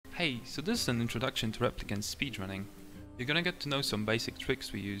Hey, so this is an introduction to Replicant speedrunning. You're gonna get to know some basic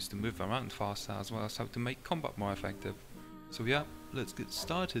tricks we use to move around faster, as well as how to make combat more effective. So yeah, let's get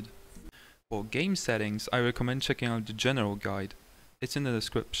started. For game settings, I recommend checking out the general guide. It's in the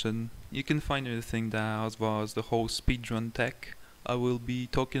description. You can find everything there, as well as the whole speedrun tech I will be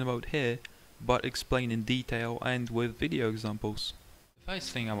talking about here, but explain in detail and with video examples. The first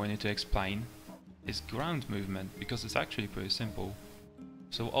thing I wanted to explain is ground movement, because it's actually pretty simple.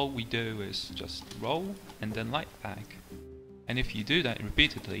 So all we do is just roll and then light back. And if you do that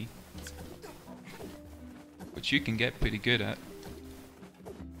repeatedly, which you can get pretty good at,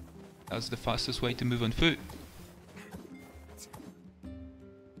 that's the fastest way to move on foot.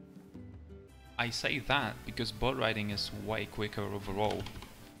 I say that because boat riding is way quicker overall,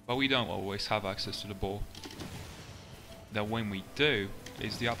 but we don't always have access to the boar. That when we do,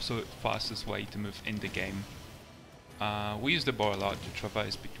 is the absolute fastest way to move in the game. We use the boar a lot to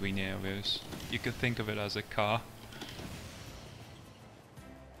traverse between areas. You could think of it as a car.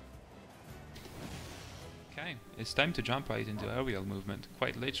 Okay, it's time to jump right into aerial movement,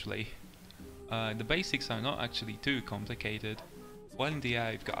 quite literally. The basics are not actually too complicated. While in the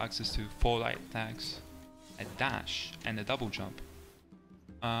air, you've got access to 4 light attacks, a dash, and a double jump.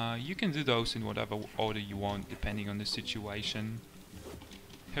 You can do those in whatever order you want, depending on the situation.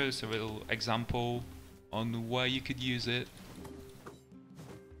 Here's a little example on where you could use it.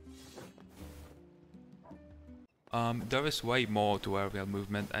 There is way more to aerial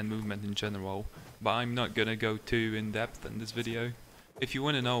movement and movement in general, but I'm not gonna go too in depth in this video. If you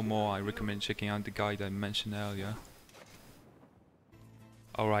want to know more, I recommend checking out the guide I mentioned earlier.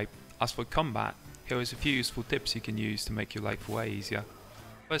 Alright, as for combat, here is a few useful tips you can use to make your life way easier.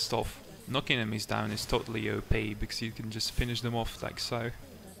 First off, knocking enemies down is totally OP because you can just finish them off like so.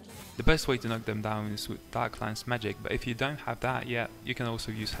 The best way to knock them down is with Dark Lance magic, but if you don't have that yet, you can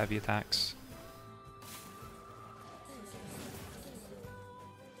also use heavy attacks.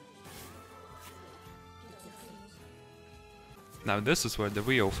 Now this is where the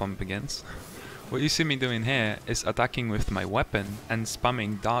real fun begins. What you see me doing here is attacking with my weapon and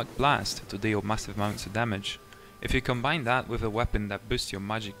spamming Dark Blast to deal massive amounts of damage. If you combine that with a weapon that boosts your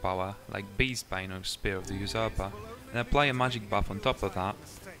magic power, like Beastbane or Spear of the Usurper, and apply a magic buff on top of that,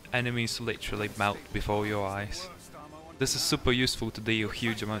 enemies literally melt before your eyes. This is super useful to deal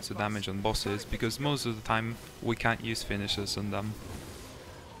huge amounts of damage on bosses, because most of the time we can't use finishers on them.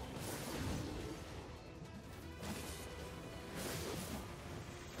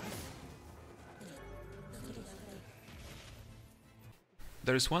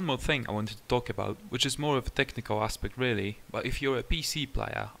 There is one more thing I wanted to talk about, which is more of a technical aspect really, but if you're a PC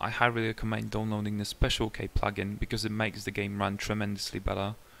player, I highly recommend downloading the SpecialK plugin because it makes the game run tremendously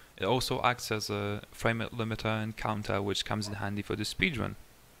better. It also acts as a frame rate limiter and counter, which comes in handy for the speedrun.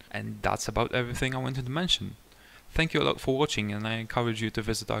 And that's about everything I wanted to mention. Thank you a lot for watching, and I encourage you to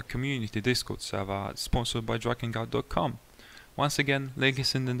visit our community Discord server at sponsoredbydrakenguard.com. Once again, link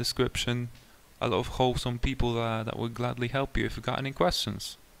is in the description. A lot of wholesome people there that will gladly help you if you got any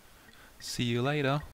questions. See you later.